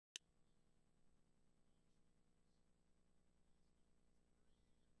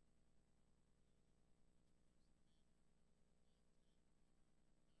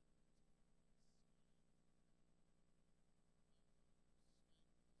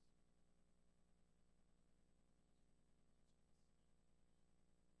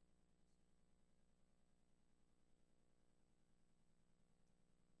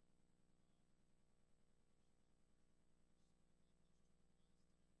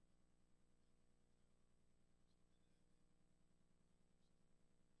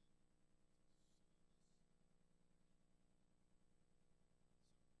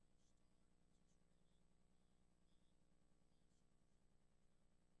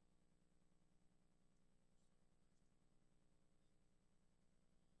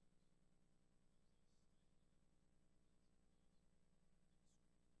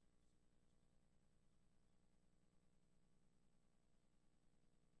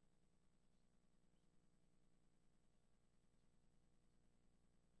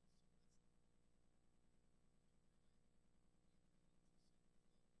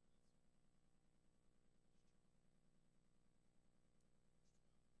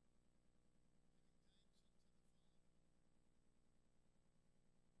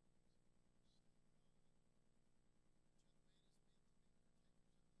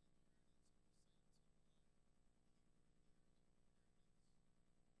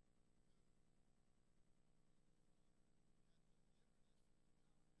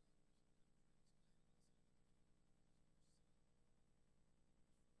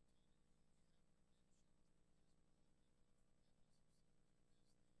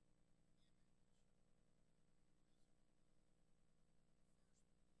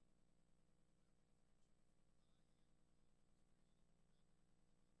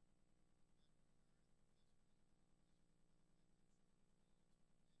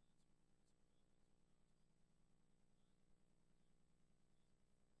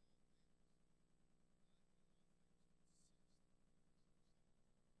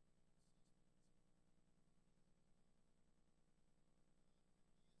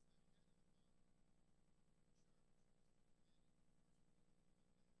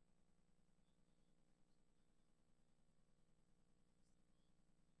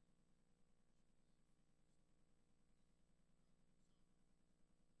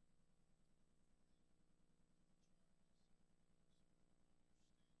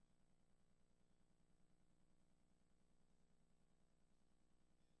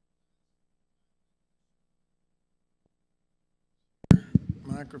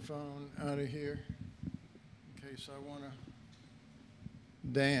microphone out of here in case I want to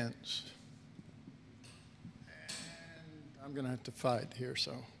dance. And I'm going to have to fight here,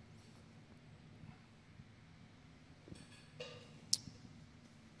 so.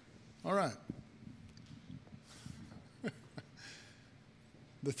 All right.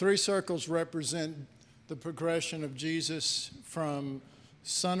 The three circles represent the progression of Jesus from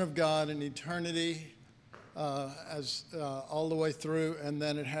Son of God in eternity all the way through, and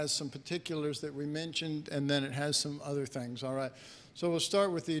then it has some particulars that we mentioned, and then it has some other things. All right. So we'll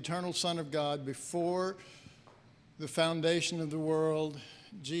start with the eternal Son of God. Before the foundation of the world,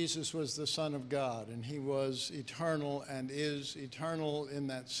 Jesus was the Son of God, and he was eternal and is eternal in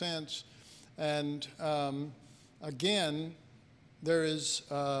that sense. And again, there was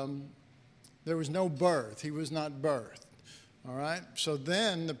no birth. He was not birthed. All right? So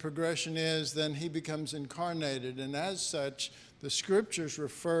then the progression is then he becomes incarnated, and as such, the scriptures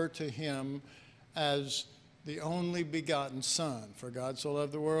refer to him as the only begotten Son. For God so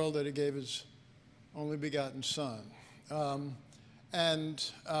loved the world that he gave his only begotten Son. And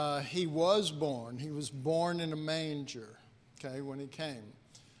he was born. He was born in a manger, okay, when he came.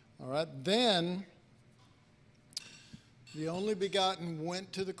 All right? Then the only begotten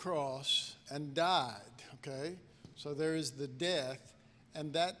went to the cross and died, okay? So there is the death,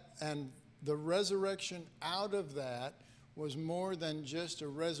 and the resurrection out of that was more than just a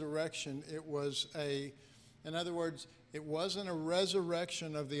resurrection. It was in other words, it wasn't a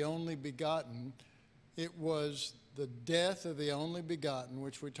resurrection of the only begotten. It was the death of the only begotten,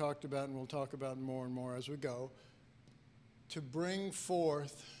 which we talked about and we'll talk about more and more as we go, to bring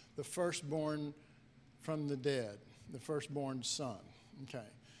forth the firstborn from the dead, the firstborn son. Okay.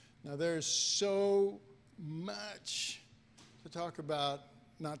 Now there's so much to talk about,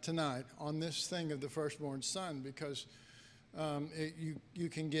 not tonight, on this thing of the firstborn son, because you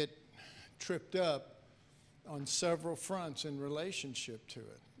can get tripped up on several fronts in relationship to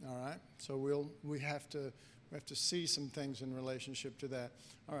it. All right, so we have to see some things in relationship to that.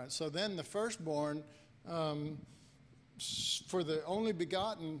 All right, so then the firstborn, for the only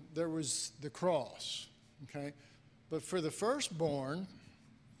begotten, there was the cross. Okay, but for the firstborn,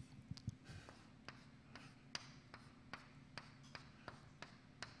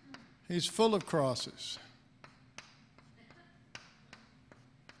 he's full of crosses.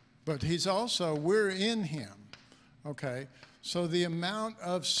 But he's also, we're in him, okay? So the amount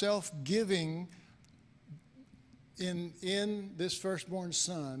of self-giving in this firstborn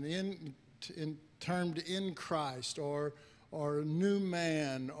son, termed in Christ, or new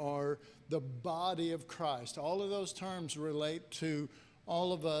man, or the body of Christ, all of those terms relate to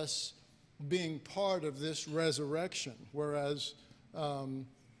all of us being part of this resurrection, whereas,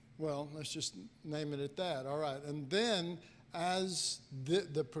 well, let's just name it at that. All right, and then as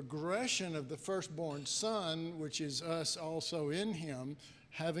the progression of the firstborn son, which is us also in him,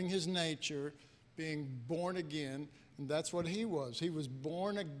 having his nature, being born again, and that's what he was. He was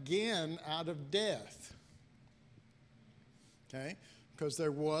born again out of death, okay? Because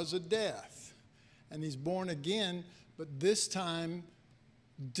there was a death. And he's born again, but this time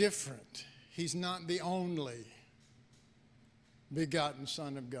different. He's not the only begotten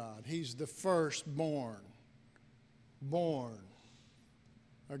Son of God. He's the firstborn. Born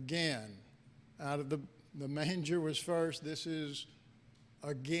again. Out of the manger was first. This is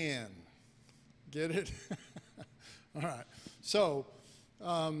again. Get it? All right. So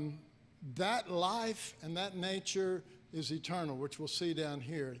that life and that nature is eternal, which we'll see down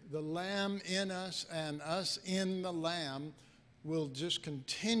here. The Lamb in us and us in the Lamb will just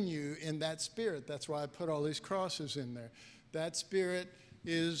continue in that spirit. That's why I put all these crosses in there. That spirit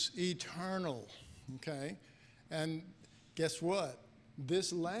is eternal, okay? And guess what?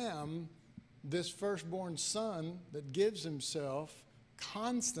 This Lamb, this firstborn son that gives himself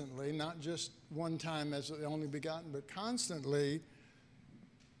constantly, not just one time as the only begotten, but constantly,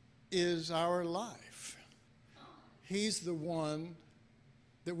 is our life. He's the one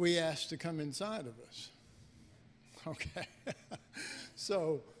that we ask to come inside of us. Okay?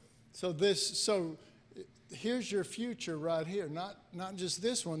 So here's your future right here. Not just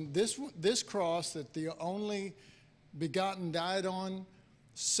this one. This cross that the only begotten died on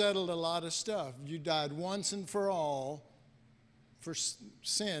settled a lot of stuff. You died once and for all for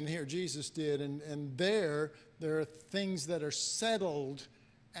sin. Here, Jesus did. And there are things that are settled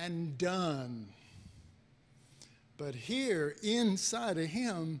and done. But here, inside of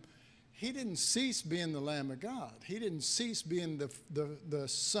him, he didn't cease being the Lamb of God. He didn't cease being the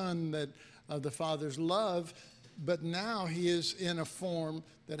Son of the Father's love, but now he is in a form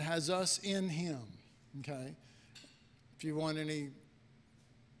that has us in him, okay? If you want any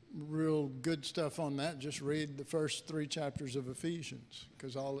real good stuff on that, just read the first 3 chapters of Ephesians,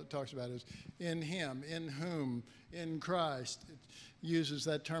 because all it talks about is in him, in whom, in Christ. It uses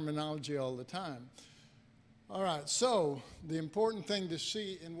that terminology all the time. All right, so the important thing to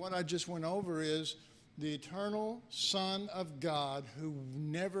see in what I just went over is the eternal Son of God, who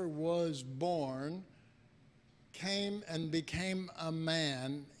never was born, came and became a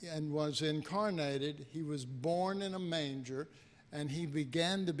man and was incarnated. He was born in a manger, and he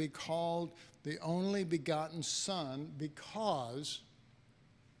began to be called the only begotten Son because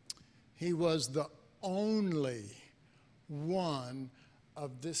he was the only one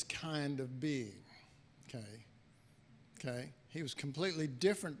of this kind of being. Okay? He was completely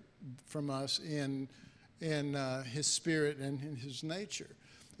different from us in his spirit and in his nature.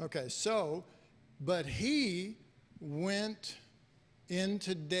 Okay, so, but he went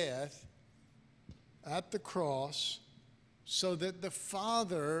into death at the cross so that the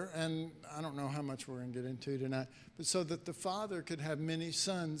Father, and I don't know how much we're going to get into tonight, but so that the Father could have many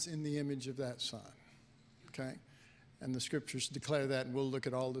sons in the image of that Son. Okay? And the scriptures declare that, and we'll look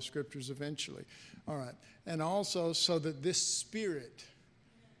at all the scriptures eventually. All right. And also so that this Spirit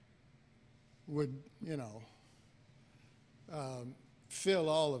would, fill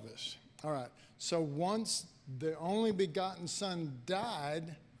all of us. All right. So once the only begotten Son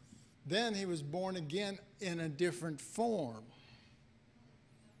died, then he was born again in a different form.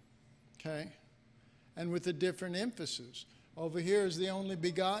 Okay? And with a different emphasis. Over here is the only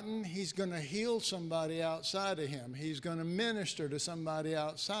begotten. He's going to heal somebody outside of him. He's going to minister to somebody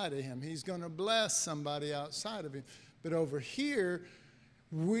outside of him. He's going to bless somebody outside of him. But over here,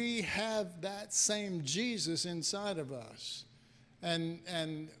 we have that same Jesus inside of us.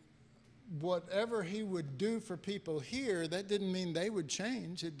 And whatever he would do for people here, that didn't mean they would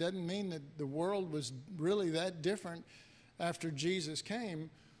change. It doesn't mean that the world was really that different after Jesus came.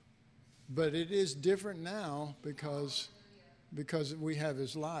 But it is different now because we have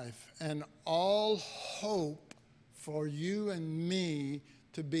his life. And all hope for you and me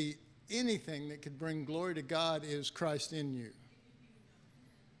to be anything that could bring glory to God is Christ in you.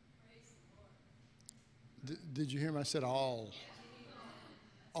 Did you hear me? I said all.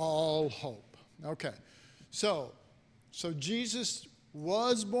 All hope. Okay. So Jesus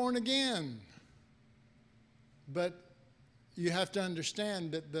was born again. But you have to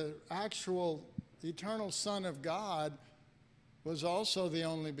understand that the actual eternal Son of God was also the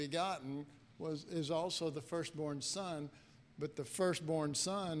only begotten, is also the firstborn son. But the firstborn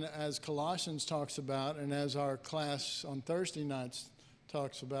son, as Colossians talks about, and as our class on Thursday nights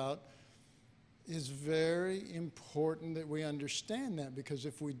talks about, is very important that we understand that, because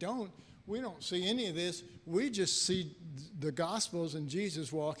if we don't see any of this. We just see the Gospels and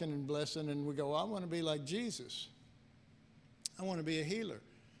Jesus walking and blessing, and we go, I want to be like Jesus. I want to be a healer.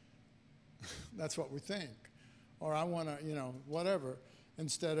 That's what we think. Or I want to, whatever.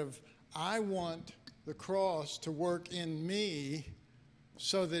 Instead of, I want the cross to work in me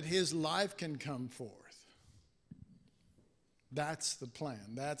so that his life can come forth. That's the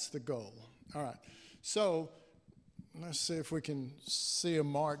plan. That's the goal. All right. So let's see if we can see a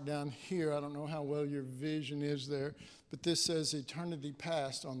mark down here. I don't know how well your vision is there, but this says eternity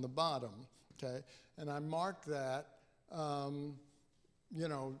past on the bottom. Okay. And I marked that,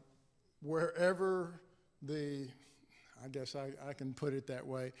 wherever I guess I can put it that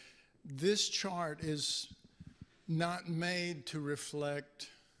way. This chart is not made to reflect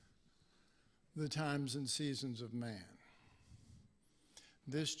the times and seasons of man.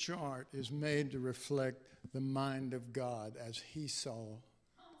 This chart is made to reflect the mind of God as he saw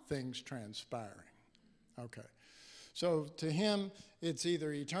things transpiring. Okay. So to him, it's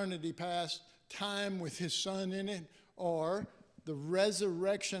either eternity past, time with his son in it, or the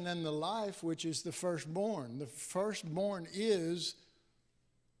resurrection and the life, which is the firstborn. The firstborn is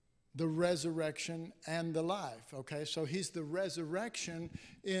the resurrection and the life. Okay, so he's the resurrection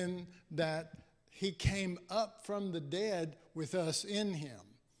in that he came up from the dead with us in him.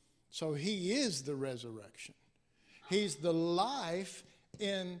 So he is the resurrection. He's the life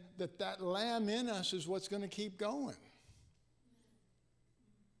in that lamb in us is what's going to keep going.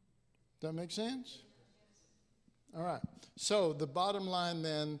 Does that make sense? All right. So the bottom line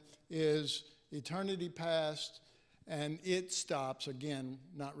then is eternity past, and it stops, again,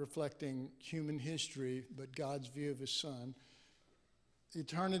 not reflecting human history, but God's view of his son.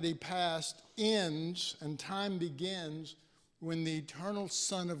 Eternity past ends and time begins when the eternal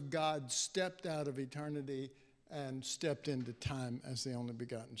Son of God stepped out of eternity and stepped into time as the only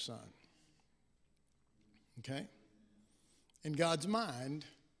begotten Son. Okay? In God's mind,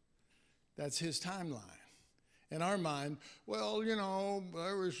 that's his timeline. in our mind, well, you know,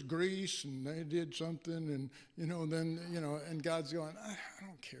 there was Greece and they did something and, you know, then, you know, and God's going, I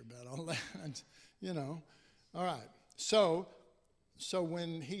don't care about all that, you know. All right. So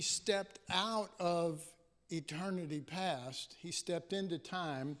when he stepped out of eternity past, he stepped into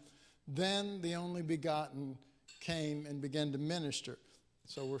time, then the only begotten came and began to minister.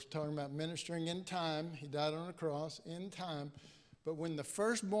 So we're talking about ministering in time. He died on a cross in time. But when the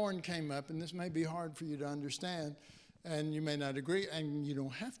firstborn came up, and this may be hard for you to understand, and you may not agree, and you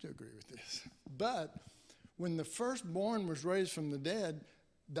don't have to agree with this, but when the firstborn was raised from the dead,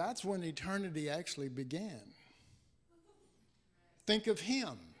 that's when eternity actually began. Think of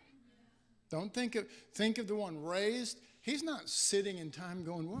him. Don't think of the one raised. He's not sitting in time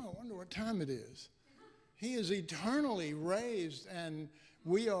going, well, I wonder what time it is. He is eternally raised, and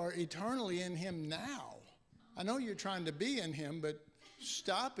we are eternally in him now. I know you're trying to be in him, but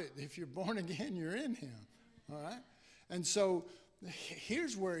stop it. If you're born again, you're in him. All right? And so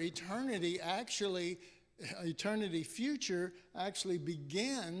here's where eternity future actually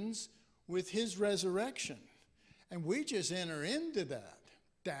begins with his resurrection. And we just enter into that.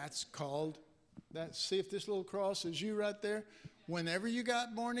 That's called, see if this little cross is you right there? Whenever you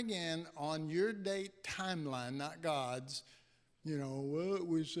got born again, on your date timeline, not God's, you know, well, it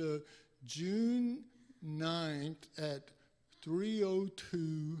was June 9th at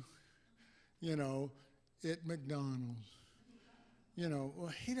 3:02, you know, at McDonald's. You know, well,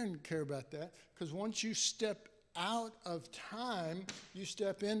 he doesn't care about that, because once you step out of time, you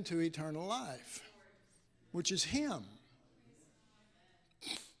step into eternal life, which is him.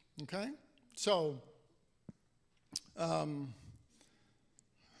 Okay? So, okay,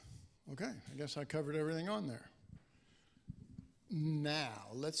 I guess I covered everything on there. Now,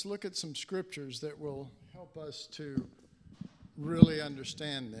 let's look at some scriptures that will help us to really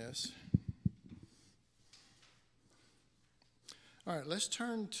understand this. All right, let's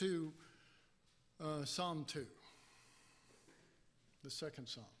turn to Psalm 2, the second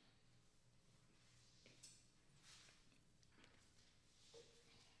Psalm.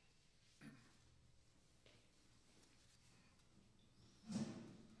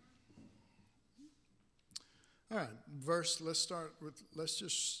 All right, let's start with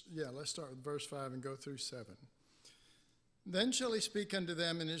verse 5 and go through 7. Then shall he speak unto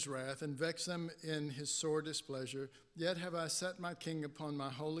them in his wrath, and vex them in his sore displeasure. Yet have I set my king upon my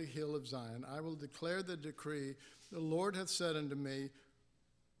holy hill of Zion. I will declare the decree. The Lord hath said unto me,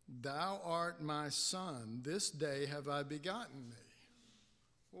 Thou art my son. This day have I begotten thee.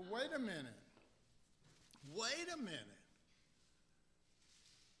 Well, wait a minute.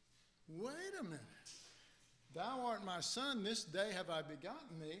 Thou art my son, this day have I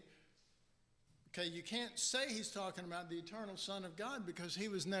begotten thee. Okay, you can't say he's talking about the eternal Son of God, because he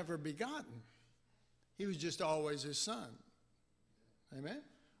was never begotten. He was just always his son. Amen?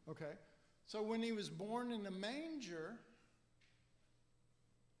 Okay, so when he was born in the manger,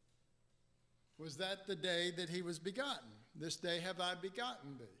 was that the day that he was begotten? This day have I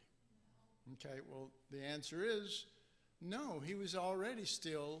begotten thee. Okay, well, the answer is no. He was already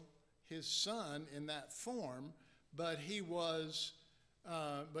still his son in that form, but he was,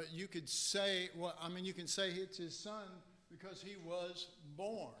 but you could say, well, I mean, you can say it's his son because he was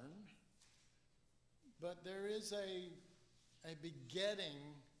born, but there is a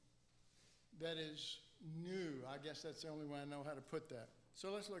begetting that is new. I guess that's the only way I know how to put that.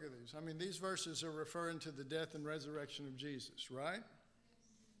 So let's look at these. I mean, these verses are referring to the death and resurrection of Jesus, right?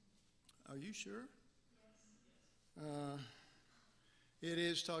 Are you sure? It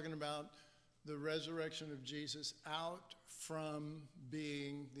is talking about the resurrection of Jesus out from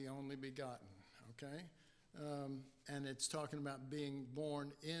being the only begotten, okay? And it's talking about being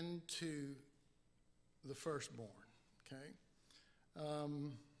born into the firstborn, okay?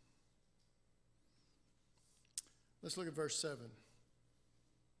 Let's look at verse 7.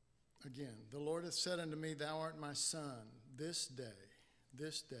 Again, the Lord hath said unto me, Thou art my son. This day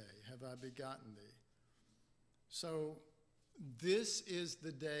have I begotten thee. So this is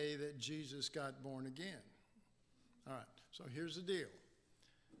the day that Jesus got born again. All right, so here's the deal.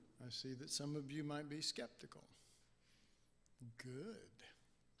 I see that some of you might be skeptical. Good,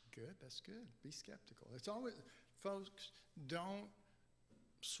 that's good. Be skeptical. It's always, folks, don't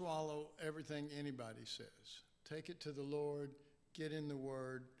swallow everything anybody says. Take it to the Lord, get in the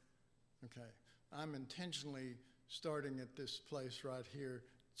Word. Okay, I'm intentionally starting at this place right here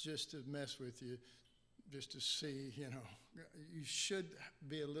just to mess with you, just to see, you know, you should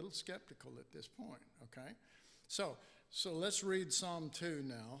be a little skeptical at this point, okay? So let's read Psalm 2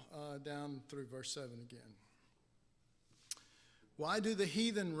 now, down through verse 7 again. Why do the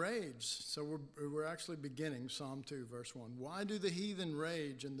heathen rage? So we're actually beginning Psalm 2, verse 1. Why do the heathen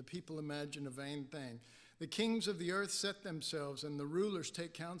rage and the people imagine a vain thing? The kings of the earth set themselves, and the rulers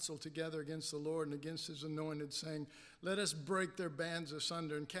take counsel together against the Lord and against his anointed, saying, let us break their bands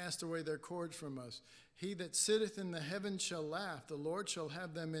asunder and cast away their cords from us. He that sitteth in the heavens shall laugh. The Lord shall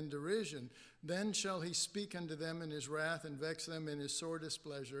have them in derision. Then shall he speak unto them in his wrath and vex them in his sore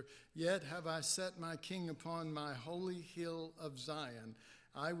displeasure. Yet have I set my king upon my holy hill of Zion.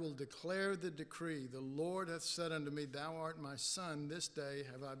 I will declare the decree. The Lord hath said unto me, thou art my son. This day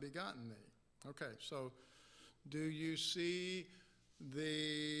have I begotten thee. Okay, so do you see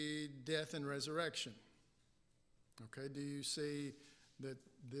the death and resurrection? Okay, do you see that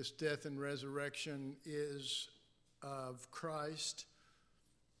this death and resurrection is of Christ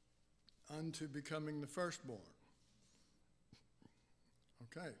unto becoming the firstborn?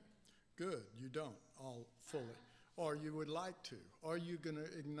 Okay, good. You don't all fully. Or you would like to. Are you going to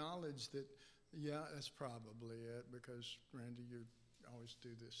acknowledge that, yeah, that's probably it, because, Randy, you always do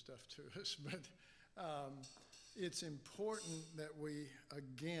this stuff to us. But it's important that we,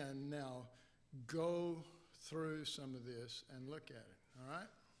 again, now go through some of this and look at it, all right?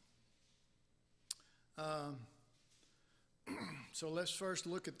 So let's first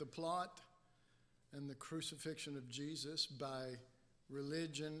look at the plot and the crucifixion of Jesus by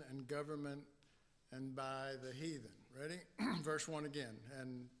religion and government and by the heathen. Ready? Verse 1 again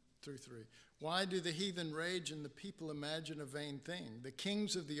and through 3. Why do the heathen rage and the people imagine a vain thing? The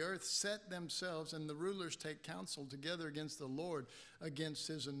kings of the earth set themselves, and the rulers take counsel together against the Lord, against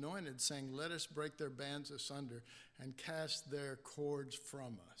his anointed, saying, let us break their bands asunder and cast their cords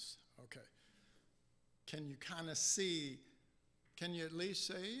from us. Okay. Can you kind of see, can you at least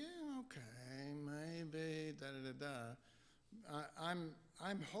say, yeah, okay, maybe, da-da-da-da.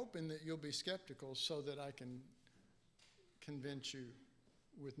 I'm hoping that you'll be skeptical so that I can convince you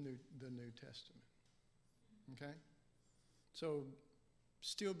with the New Testament. Okay? So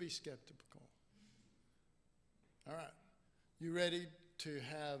still be skeptical. All right. You ready to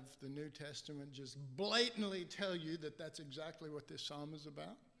have the New Testament just blatantly tell you that that's exactly what this psalm is about?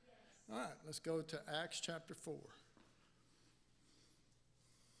 Yes. All right. Let's go to Acts chapter 4.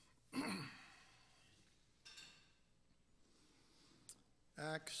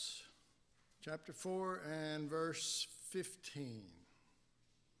 Acts chapter 4 and verse 15.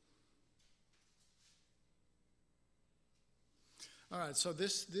 All right, so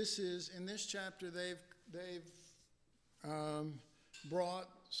this is, in this chapter, they've brought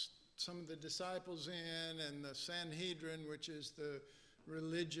some of the disciples in, and the Sanhedrin, which is the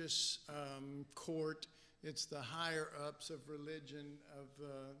religious court. It's the higher ups of religion, of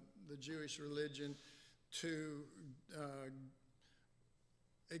the Jewish religion, to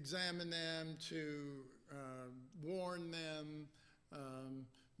examine them, to warn them,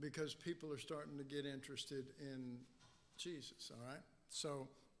 because people are starting to get interested in Jesus, all right? So,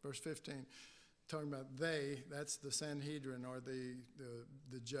 verse 15, talking about that's the Sanhedrin, or the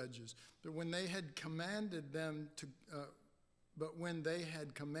judges. But when they had commanded them to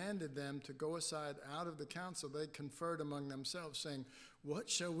go aside out of the council, they conferred among themselves, saying, what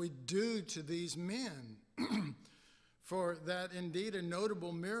shall we do to these men? For that indeed a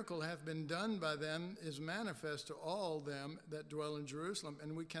notable miracle hath been done by them is manifest to all them that dwell in Jerusalem,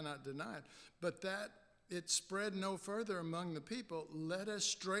 and we cannot deny it. But that it spread no further among the people, let us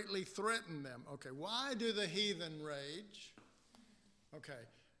straightly threaten them. Okay, why do the heathen rage? Okay,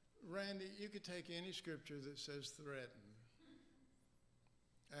 Randy, you could take any scripture that says threaten,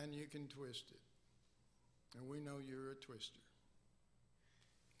 and you can twist it. And we know you're a twister,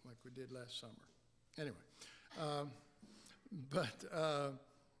 like we did last summer. Anyway,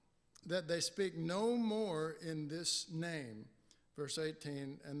 that they speak no more in this name. Verse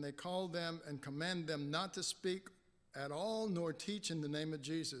 18, and they call them and command them not to speak at all, nor teach in the name of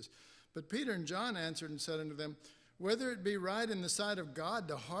Jesus. But Peter and John answered and said unto them, whether it be right in the sight of God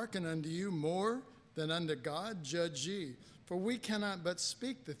to hearken unto you more than unto God, judge ye. For we cannot but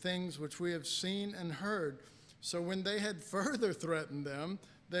speak the things which we have seen and heard. So when they had further threatened them,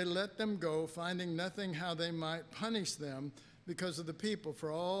 they let them go, finding nothing how they might punish them because of the people. For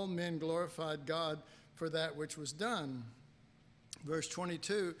all men glorified God for that which was done. Verse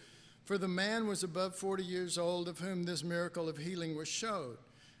 22, for the man was above 40 years old, of whom this miracle of healing was showed.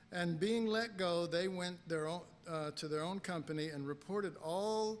 And being let go, they went to their own company and reported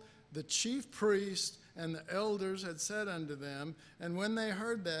all the chief priests and the elders had said unto them. And when they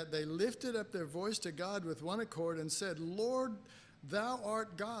heard that, they lifted up their voice to God with one accord and said, Lord, Thou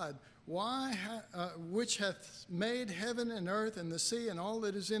art God, which hath made heaven and earth and the sea and all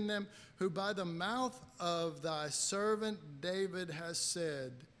that is in them, who by the mouth of thy servant David has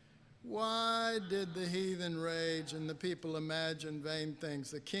said, why did the heathen rage and the people imagine vain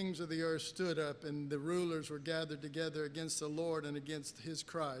things? The kings of the earth stood up, and the rulers were gathered together against the Lord and against his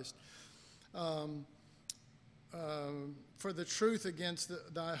Christ. For the truth against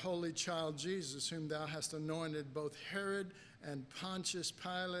thy holy child Jesus, whom thou hast anointed, both Herod and Pontius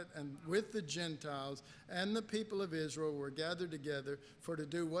Pilate, and with the Gentiles and the people of Israel were gathered together for to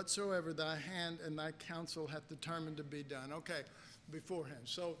do whatsoever thy hand and thy counsel hath determined to be done. Okay, beforehand.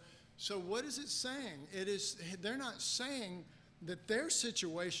 So what is it saying? They're not saying that their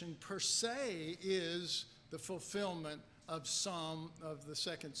situation per se is the fulfillment of the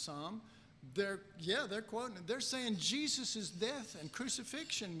second Psalm. They're quoting it. They're saying Jesus' death and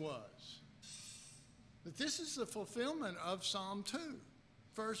crucifixion was. That this is the fulfillment of Psalm 2,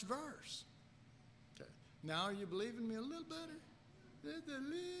 first verse. Okay. Now are you believing me a little better? Just a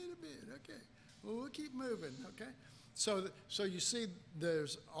little bit. Okay. Well, we'll keep moving. Okay. So you see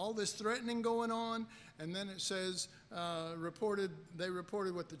there's all this threatening going on, and then it says they reported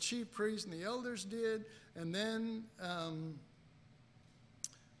what the chief priests and the elders did, and then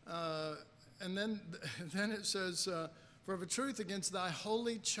it says, for of a truth against thy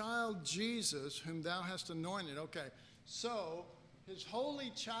holy child Jesus, whom thou hast anointed. Okay, so his holy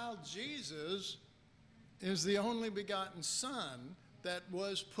child Jesus is the only begotten Son that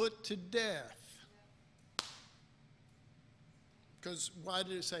was put to death. Because why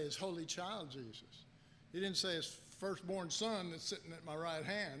did it say his holy child Jesus? He didn't say his firstborn son that's sitting at my right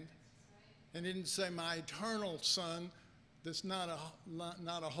hand. And he didn't say my eternal son that's not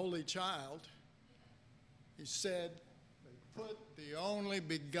a holy child. He said they put the only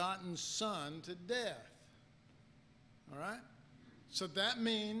begotten Son to death. All right? So that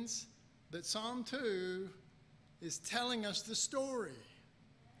means that Psalm 2 is telling us the story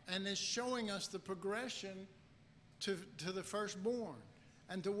and is showing us the progression to the firstborn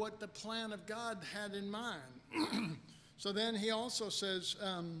and to what the plan of God had in mind. So then he also says,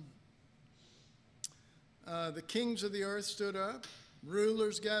 the kings of the earth stood up,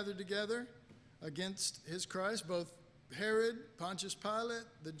 rulers gathered together against his Christ, both Herod, Pontius Pilate,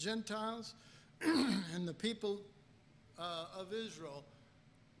 the Gentiles, and the people of Israel.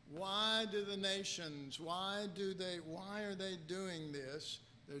 Why do the nations, why are they doing this?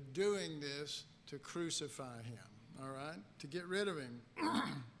 They're doing this to crucify him, all right, to get rid of him.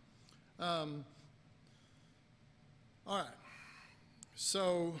 All right,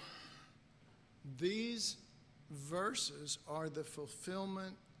 so these verses are the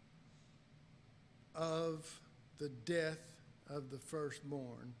fulfillment of the death of the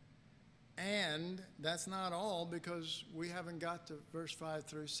firstborn. And that's not all, because we haven't got to verse 5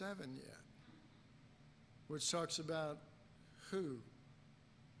 through 7 yet, which talks about who?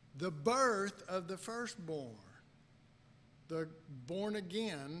 The birth of the firstborn. The born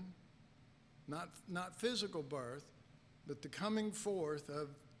again, not physical birth, but the coming forth of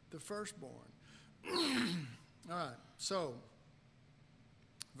the firstborn. All right, so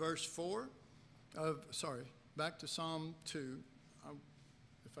verse 4 back to Psalm 2.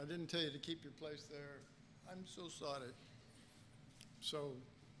 If I didn't tell you to keep your place there, I'm so sorry. So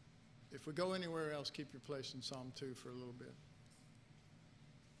if we go anywhere else, keep your place in Psalm 2 for a little bit.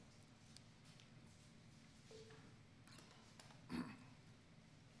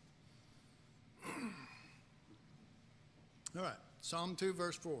 All right, Psalm 2,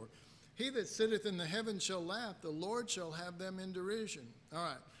 verse 4. He that sitteth in the heavens shall laugh, the Lord shall have them in derision. All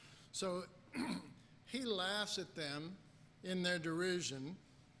right, so he laughs at them in their derision.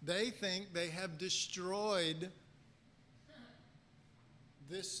 They think they have destroyed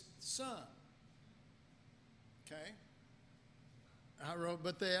this son. Okay? I wrote,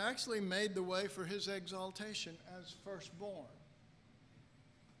 but they actually made the way for his exaltation as firstborn.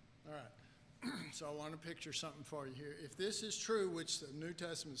 All right. So I want to picture something for you here. If this is true, which the New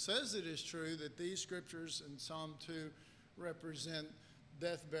Testament says it is true, that these scriptures in Psalm 2 represent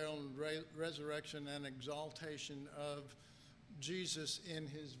death, burial, and resurrection and exaltation of Jesus in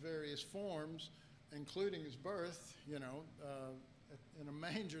his various forms, including his birth, in a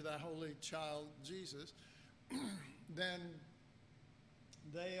manger, that holy child Jesus, then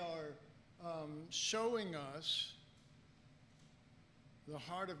they are showing us the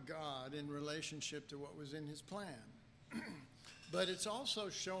heart of God in relationship to what was in his plan. But it's also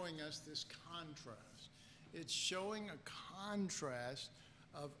showing us this contrast. It's showing a contrast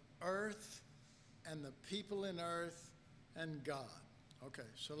of earth and the people in earth and God. Okay,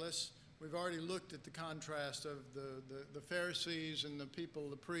 so let's we've already looked at the contrast of the Pharisees and the people,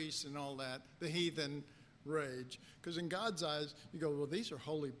 the priests and all that, the heathen rage. Because in God's eyes, you go, well, these are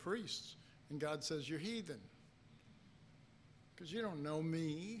holy priests. And God says, you're heathen. Because you don't know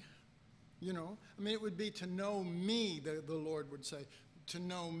me. You know, I mean, it would be to know me, the Lord would say, to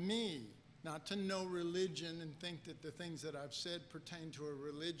know me, not to know religion and think that the things that I've said pertain to a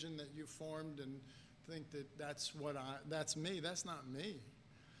religion that you formed and think that that's me. That's not me.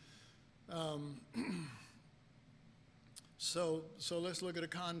 So let's look at a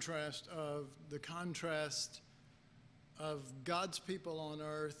contrast of God's people on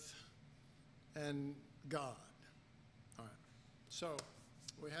earth and God. All right. So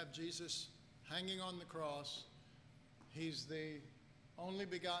we have Jesus hanging on the cross. He's the only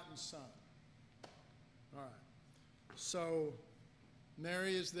begotten Son. All right. So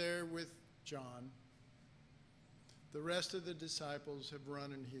Mary is there with John. The rest of the disciples have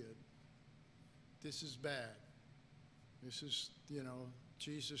run and hid. This is bad. This is,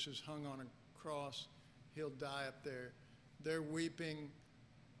 Jesus is hung on a cross. He'll die up there. They're weeping.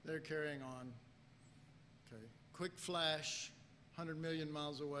 They're carrying on. Okay. Quick flash, 100 million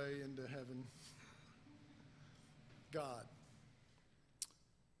miles away into heaven. God.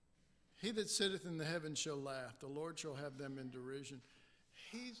 He that sitteth in the heavens shall laugh. The Lord shall have them in derision.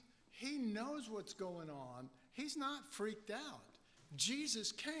 He knows what's going on. He's not freaked out.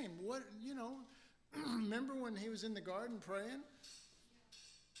 Jesus came. Remember when he was in the garden praying?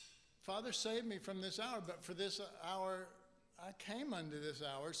 Father, save me from this hour, but for this hour, I came unto this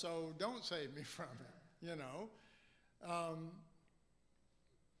hour, so don't save me from it,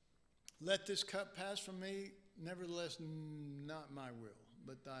 Let this cup pass from me, nevertheless, not my will,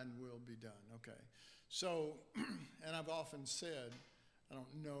 but thine will be done. Okay. So, and I've often said, I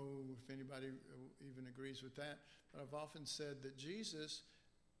don't know if anybody even agrees with that, but I've often said that Jesus,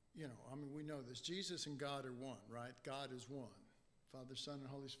 we know this. Jesus and God are one, right? God is one. Father, Son, and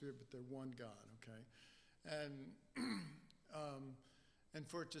Holy Spirit, but they're one God, okay? And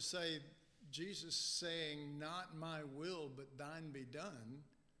for it to say, Jesus saying, not my will, but thine be done,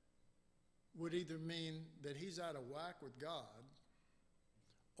 would either mean that he's out of whack with God,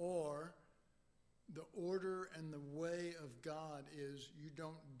 or the order and the way of God is you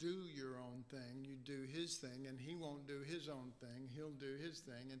don't do your own thing, you do his thing, and he won't do his own thing, he'll do his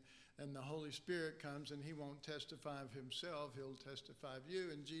thing, and the Holy Spirit comes and he won't testify of himself, he'll testify of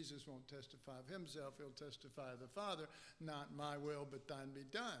you, and Jesus won't testify of himself, he'll testify of the Father, not my will, but thine be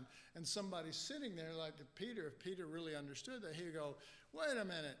done. And somebody sitting there like Peter, if Peter really understood that, he'd go, wait a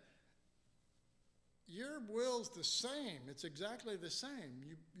minute, your will's the same. It's exactly the same.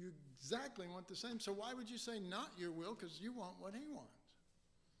 You exactly want the same. So why would you say not your will? Because you want what he wants.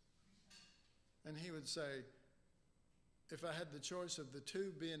 And he would say, if I had the choice of the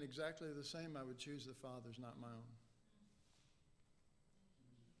two being exactly the same, I would choose the Father's, not my own.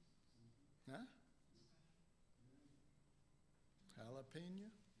 Huh?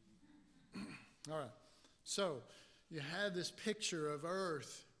 Jalapeno? All right. So you have this picture of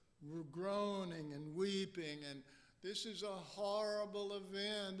earth. We're groaning and weeping, and this is a horrible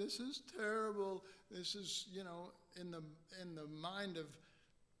event. This is terrible. This is, in the mind of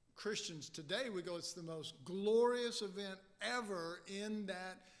Christians today, we go, it's the most glorious event ever in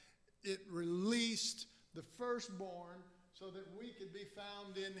that it released the firstborn so that we could be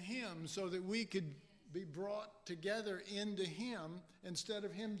found in him, so that we could be brought together into him instead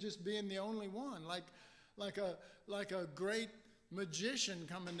of him just being the only one, like a great magician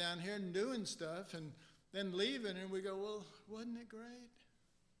coming down here and doing stuff and then leaving, and we go, well, wasn't it great?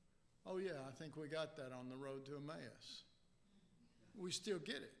 Oh yeah, I think we got that on the road to Emmaus. We still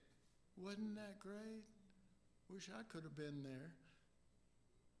get it. Wasn't that great? Wish I could have been there.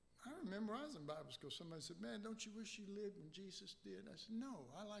 I remember I was in Bible school, somebody said, man, don't you wish you lived when Jesus did? I said, no,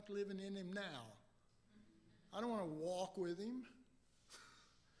 I like living in him now. I don't want to walk with him.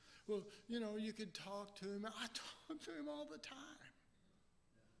 Well, you could talk to him. I talk to him all the time.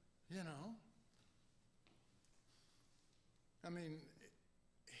 I mean,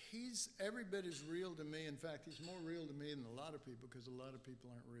 he's every bit as real to me. In fact, he's more real to me than a lot of people because a lot of people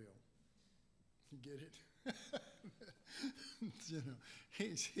aren't real. You get it?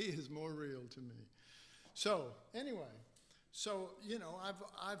 He is more real to me. So, anyway,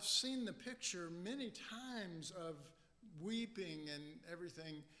 I've seen the picture many times of weeping and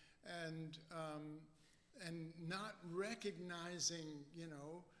everything, and not recognizing,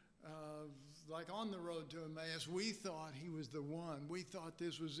 like on the road to Emmaus, we thought he was the one. We thought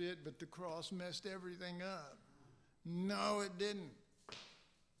this was it, but the cross messed everything up. No, it didn't.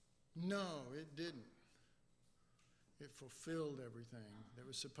 No, it didn't. It fulfilled everything that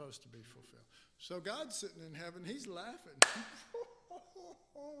was supposed to be fulfilled. So God's sitting in heaven, he's laughing.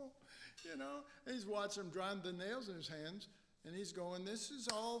 You know, he's watching him drive the nails in his hands, and he's going, this is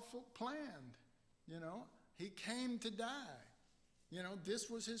all planned. You know, he came to die. You know, this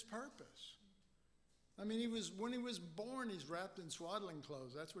was his purpose. I mean, when he was born, he's wrapped in swaddling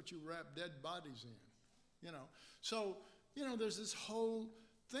clothes. That's what you wrap dead bodies in, you know. So, you know, there's this whole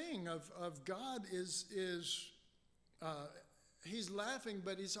thing of God he's laughing,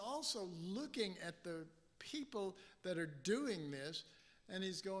 but he's also looking at the people that are doing this, and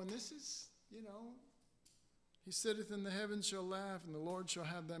he's going, this is, you know, he sitteth in the heavens shall laugh, and the Lord shall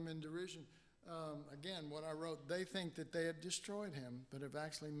have them in derision. Again, what I wrote, they think that they have destroyed him, but have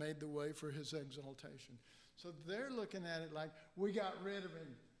actually made the way for his exaltation. So they're looking at it like, we got rid of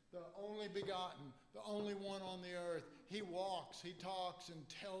him, the only begotten, the only one on the earth. He walks, he talks, and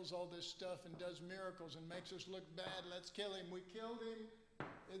tells all this stuff and does miracles and makes us look bad. Let's kill him. We killed him.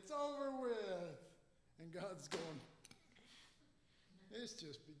 It's over with. And God's going, it's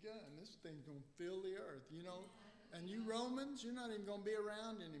just begun. This thing's going to fill the earth, you know. And you Romans, you're not even going to be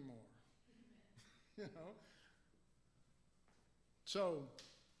around anymore. You know. So,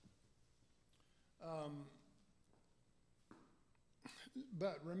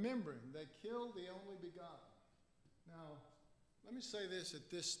 but remembering, they killed the only begotten. Now, let me say this at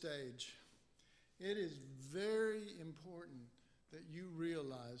this stage. It is very important that you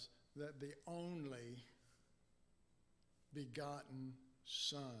realize that the only begotten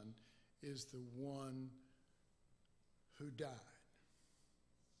Son is the one who died.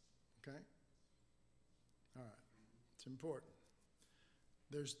 Okay? All right. It's important.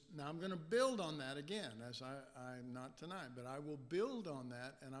 Now I'm going to build on that again, as I'm not tonight, but I will build on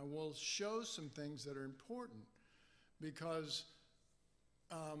that, and I will show some things that are important, because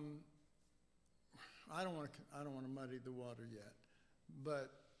I don't want to muddy the water yet.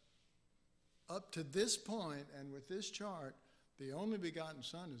 But up to this point, and with this chart, the only begotten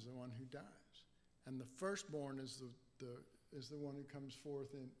Son is the one who dies, and the firstborn is the one who comes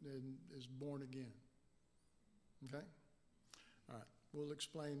forth and is born again. Okay? All right. We'll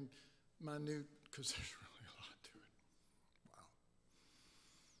explain minute, because there's really a lot to it. Wow.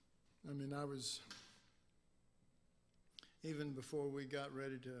 I mean, even before we got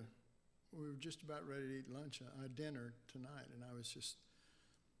ready we were just about ready to eat dinner tonight, and I was just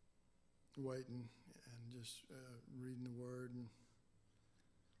waiting and just reading the Word, and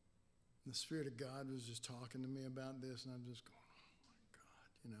the Spirit of God was just talking to me about this, and I'm just going, oh my God,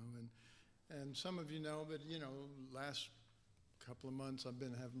 you know, and some of you know, but you know, last couple of months I've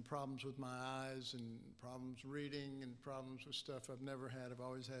been having problems with my eyes and problems reading and problems with stuff I've never had. I've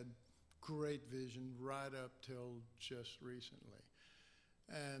always had great vision right up till just recently.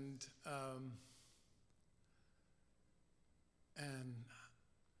 And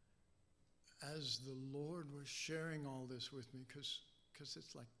as the Lord was sharing all this with me, because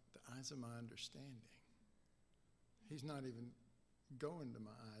it's like the eyes of my understanding. He's not even going to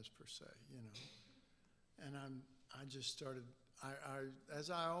my eyes per se, you know. And I just started, as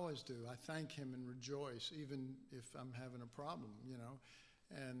I always do, I thank him and rejoice, even if I'm having a problem, you know.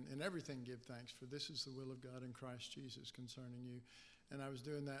 And in everything give thanks, for this is the will of God in Christ Jesus concerning you. And I was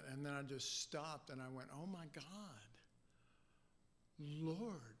doing that, and then I just stopped, and I went, oh my God,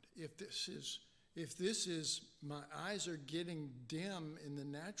 Lord, if this is, my eyes are getting dim in the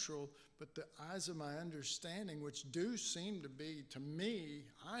natural, but the eyes of my understanding, which do seem to be, to me,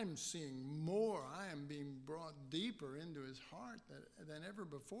 I'm seeing more. I am being brought deeper into his heart than ever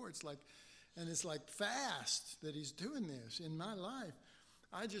before. It's like fast that he's doing this in my life.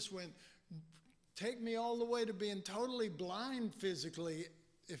 I just went, take me all the way to being totally blind physically.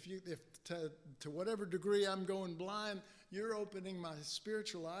 If to whatever degree I'm going blind, you're opening my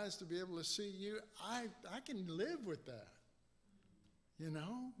spiritual eyes to be able to see you. I can live with that. You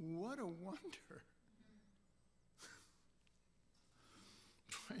know, what a wonder.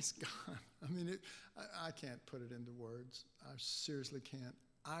 Praise God. I mean, I can't put it into words. I seriously can't.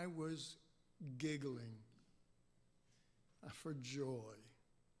 I was giggling for joy,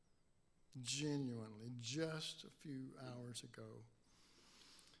 genuinely, just a few hours ago.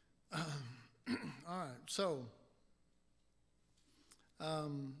 All right, so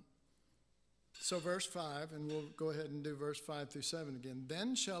verse 5, and we'll go ahead and do verse 5 through 7 again.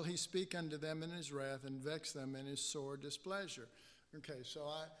 Then shall he speak unto them in his wrath and vex them in his sore displeasure. Okay,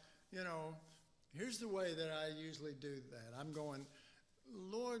 so here's the way that I usually do that. I'm going,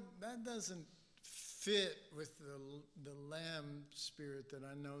 Lord, that doesn't fit with the lamb spirit that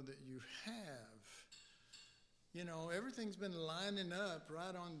I know that you have. You know, everything's been lining up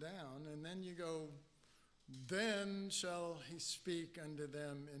right on down, and then you go, Then shall he speak unto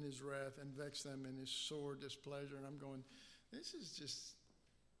them in his wrath and vex them in his sore displeasure. And I'm going, this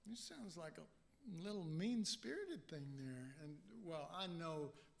sounds like a little mean-spirited thing there. And, well, I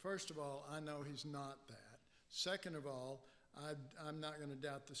know, first of all, I know he's not that. Second of all, I'm not going to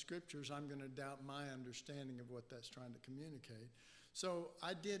doubt the scriptures. I'm going to doubt my understanding of what that's trying to communicate. So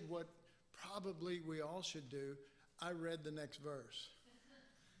I did what probably we all should do. I read the next verse.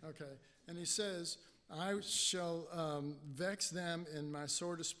 Okay. And he says, I shall vex them in my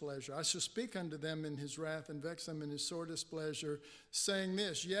sore displeasure. I shall speak unto them in his wrath and vex them in his sore displeasure, saying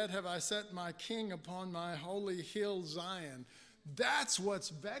this, yet have I set my king upon my holy hill Zion. That's what's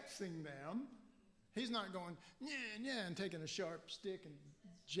vexing them. He's not going, yeah, and taking a sharp stick and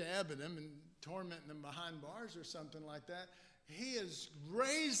jabbing them and tormenting them behind bars or something like that. He is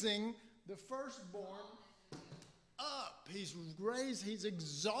raising the firstborn up. He's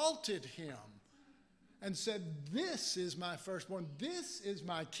exalted him and said, this is my firstborn. This is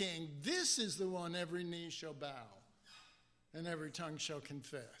my king. This is the one every knee shall bow and every tongue shall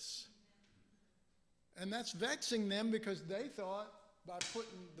confess. And that's vexing them because they thought by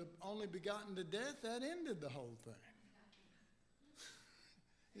putting the only begotten to death, that ended the whole thing.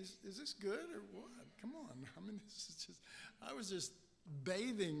 Is this good or what? Come on. I mean, this is just, I was just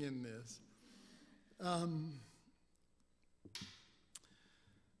bathing in this.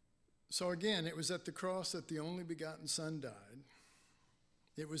 So again, it was at the cross that the only begotten Son died.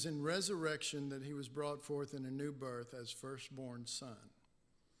 It was in resurrection that he was brought forth in a new birth as firstborn son.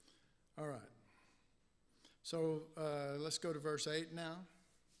 All right. So let's go to verse 8 now.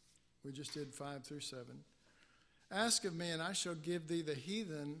 We just did 5 through 7. Ask of me, and I shall give thee the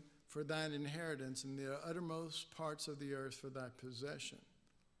heathen for thine inheritance, and the uttermost parts of the earth for thy possession.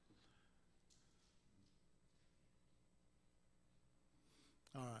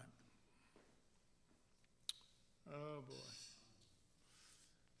 All right. Oh, boy.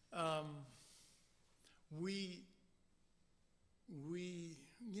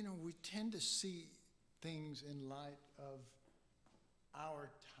 We tend to see things in light of our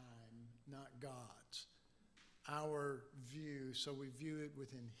time, not God's. Our view, so we view it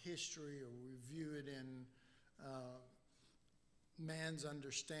within history, or we view it in man's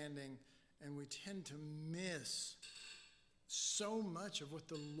understanding, and we tend to miss so much of what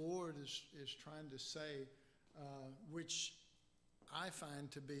the Lord is trying to say, which I find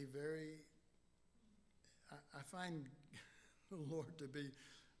to be I find the Lord to be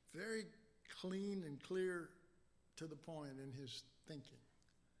very clean and clear to the point in his thinking.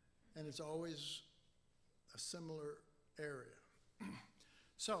 And it's always a similar area.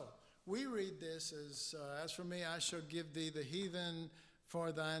 So we read this as for me, I shall give thee the heathen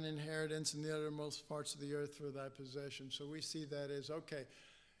for thine inheritance, and the uttermost parts of the earth for thy possession. So we see that as, okay,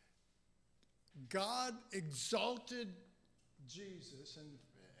 God exalted Jesus,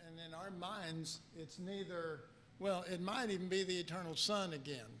 and in our minds, it's neither, well, it might even be the eternal Son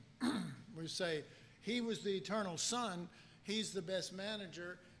again. We say, he was the eternal Son, he's the best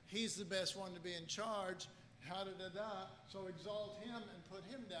manager, he's the best one to be in charge, so exalt him and put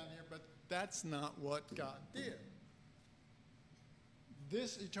him down here. But that's not what God did.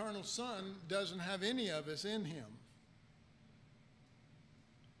 This eternal Son doesn't have any of us in him.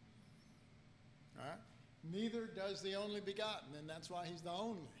 All right? Neither does the only begotten, and that's why he's the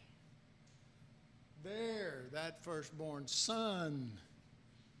only. There, that firstborn Son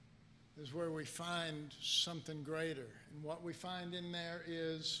is where we find something greater. And what we find in there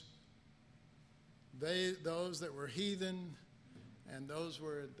is those that were heathen and those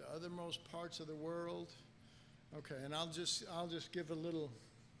were at the othermost parts of the world. Okay, and I'll just give a little.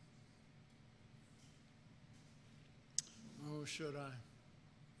 Oh, should I?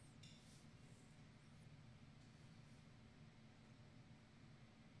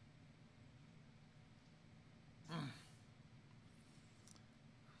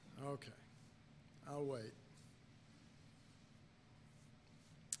 Okay, I'll wait.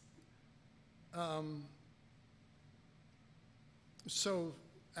 So,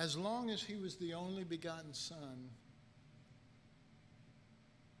 as long as he was the only begotten Son,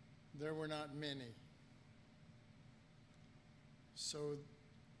 there were not many. So,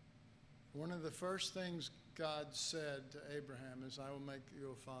 one of the first things God said to Abraham is, I will make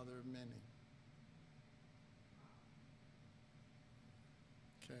you a father of many.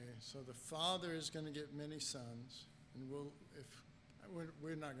 Okay, so the father is going to get many sons, and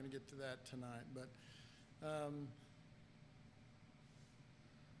we're not going to get to that tonight, but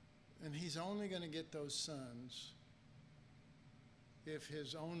and he's only going to get those sons if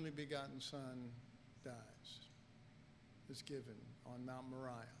his only begotten Son dies, is given on Mount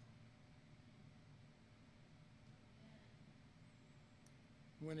Moriah.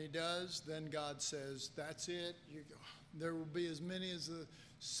 When he does, then God says, that's it. There will be as many as the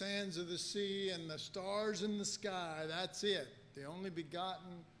sands of the sea and the stars in the sky. That's it. The only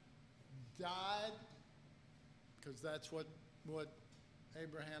begotten died, because that's what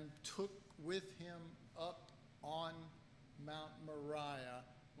Abraham took with him up on Mount Moriah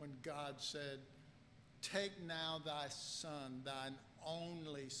when God said, take now thy son, thine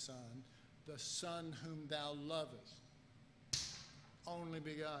only son, the son whom thou lovest, only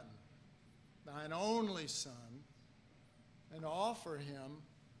begotten, thine only son, and offer him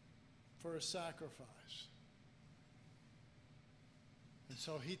for a sacrifice. And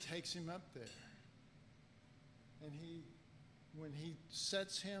so he takes him up there. And when he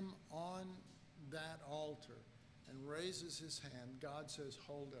sets him on that altar and raises his hand, God says,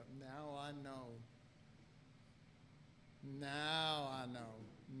 hold up, now I know. Now I know.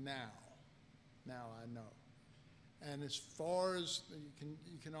 Now I know. And as far as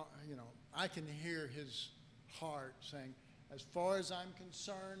I can hear his heart saying, as far as I'm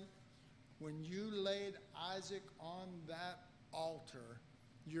concerned, when you laid Isaac on that altar,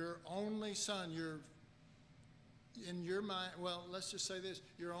 your only son, in your mind, well, let's just say this,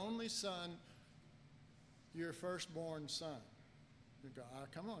 your only son, your firstborn son. You go,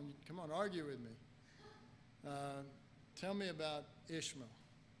 come on, argue with me. Tell me about Ishmael.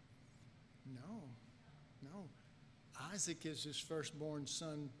 No. Isaac is his firstborn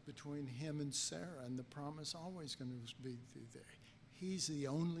son between him and Sarah, and the promise always going to be through there. He's the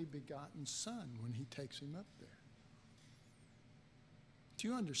only begotten son when he takes him up there. Do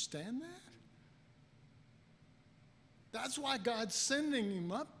you understand that? That's why God's sending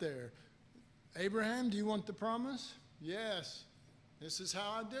him up there. Abraham, do you want the promise? Yes. This is how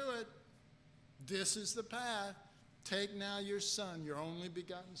I do it. This is the path. Take now your son, your only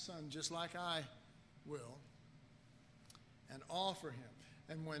begotten son, just like I will, and offer him.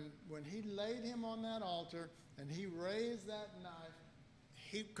 And when he laid him on that altar and he raised that knife,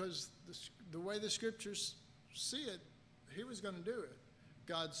 because the way the scriptures see it, he was going to do it.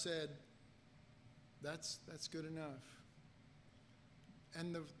 God said, that's good enough.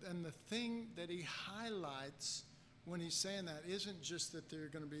 And the thing that he highlights when he's saying that isn't just that they're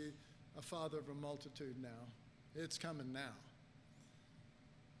going to be a father of a multitude now. It's coming now.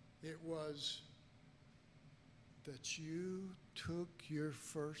 It was that you took your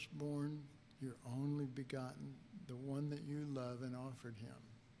firstborn, your only begotten, the one that you love, and offered him.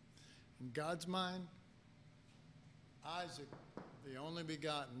 In God's mind, Isaac, the only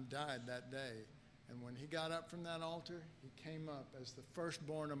begotten, died that day. And when he got up from that altar, he came up as the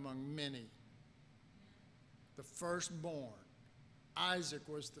firstborn among many. The firstborn. Isaac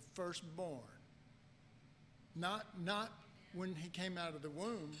was the firstborn. Not when he came out of the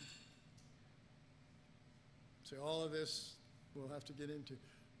womb. See, all of this we'll have to get into.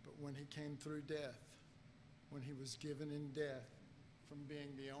 But when he came through death, when he was given in death from being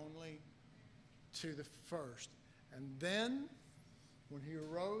the only to the first. And then when he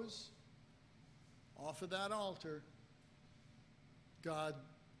arose off of that altar, God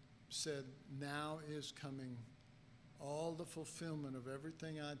said, now is coming all the fulfillment of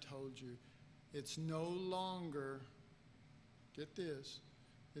everything I told you. It's no longer, get this,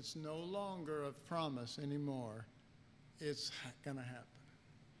 it's no longer a promise anymore. It's going to happen.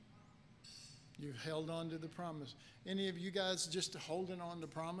 You've held on to the promise. Any of you guys just holding on to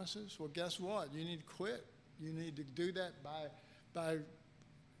promises? Well, guess what? You need to quit. You need to do that by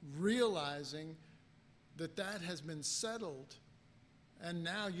realizing that that has been settled, and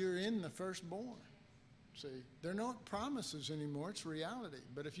now you're in the firstborn. See, they're not promises anymore. It's reality.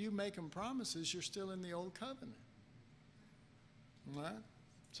 But if you make them promises, you're still in the old covenant. All right?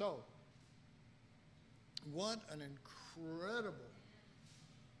 So, what an incredible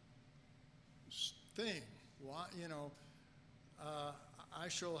thing. Why, I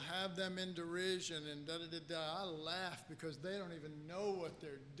shall have them in derision and da-da-da-da. I laugh because they don't even know what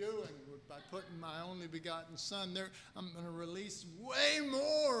they're doing by putting my only begotten son there. I'm going to release way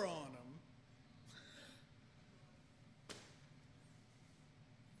more on them.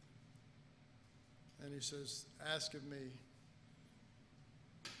 And he says, ask of me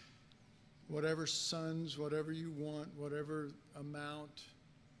whatever sons, whatever you want, whatever amount.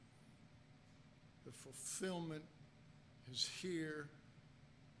 The fulfillment is here.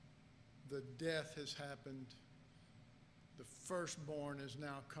 The death has happened. The firstborn has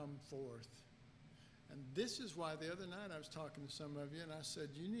now come forth. And this is why the other night I was talking to some of you and I said,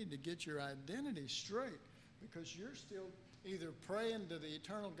 you need to get your identity straight, because you're still either praying to the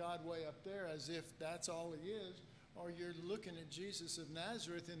eternal God way up there as if that's all he is, or you're looking at Jesus of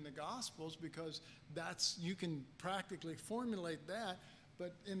Nazareth in the Gospels, because you can practically formulate that.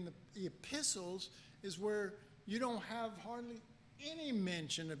 But in the epistles is where you don't have hardly any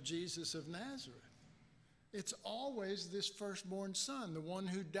mention of Jesus of Nazareth. It's always this firstborn son, the one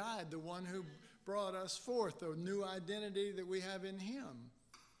who died, the one who brought us forth, the new identity that we have in him.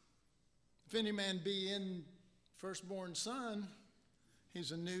 If any man be in firstborn son,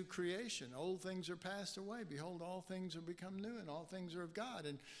 he's a new creation. Old things are passed away. Behold, all things are become new, and all things are of God.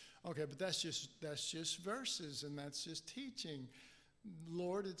 And okay, but that's just verses, and that's just teaching.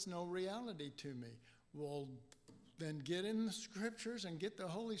 Lord, it's no reality to me. Well, then get in the scriptures and get the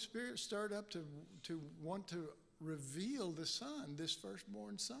Holy Spirit stirred up to want to reveal the Son, this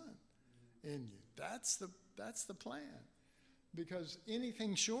firstborn Son in you. That's the plan. Because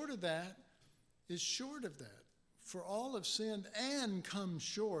anything short of that is short of that. For all have sinned and come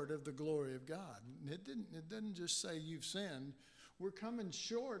short of the glory of God. It didn't just say you've sinned. We're coming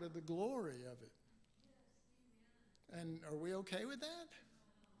short of the glory of it. And are we okay with that?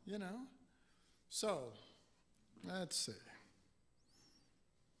 You know? So, let's see.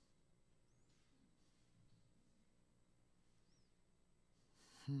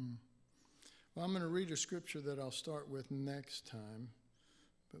 Well, I'm going to read a scripture that I'll start with next time.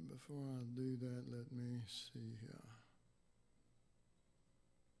 But before I do that, let me see here.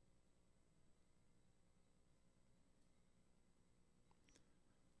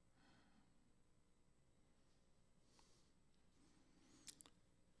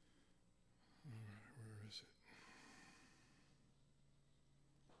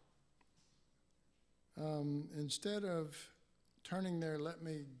 Instead of turning there, let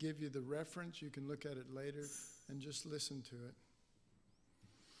me give you the reference. You can look at it later and just listen to it.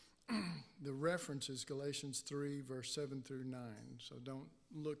 The reference is Galatians 3, verse 7 through 9. So don't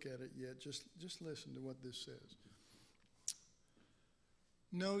look at it yet. Just listen to what this says.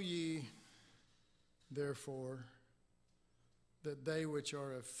 Know ye, therefore, that they which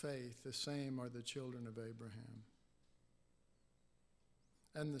are of faith, the same are the children of Abraham.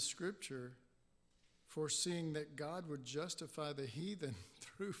 And the scripture, foreseeing that God would justify the heathen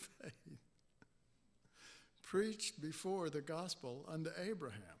through faith, preached before the gospel unto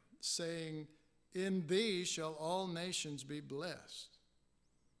Abraham, saying, in thee shall all nations be blessed.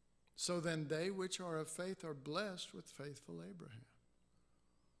 So then they which are of faith are blessed with faithful Abraham.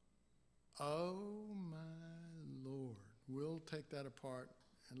 Oh my Lord. We'll take that apart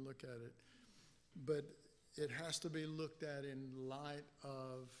and look at it. But it has to be looked at in light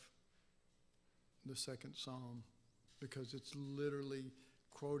of the second Psalm, because it's literally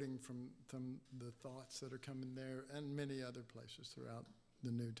quoting from the thoughts that are coming there and many other places throughout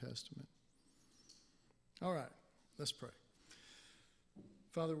the New Testament. All right, let's pray.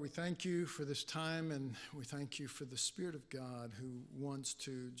 Father, we thank you for this time, and we thank you for the Spirit of God who wants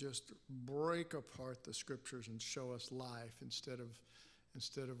to just break apart the scriptures and show us life instead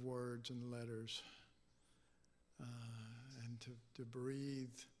of words and letters, and to breathe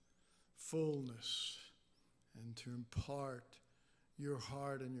fullness and to impart your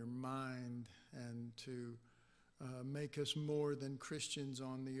heart and your mind, and to make us more than Christians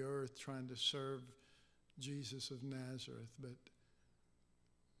on the earth trying to serve Jesus of Nazareth, but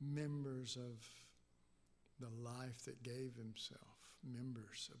members of the life that gave himself,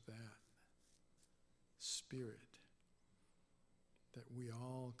 members of that Spirit, that we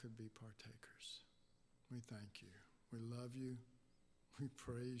all could be partakers. We thank you. We love you. We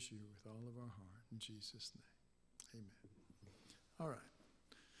praise you with all of our heart. In Jesus' name, amen. All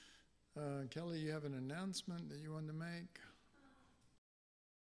right. Kelly, you have an announcement that you want to make?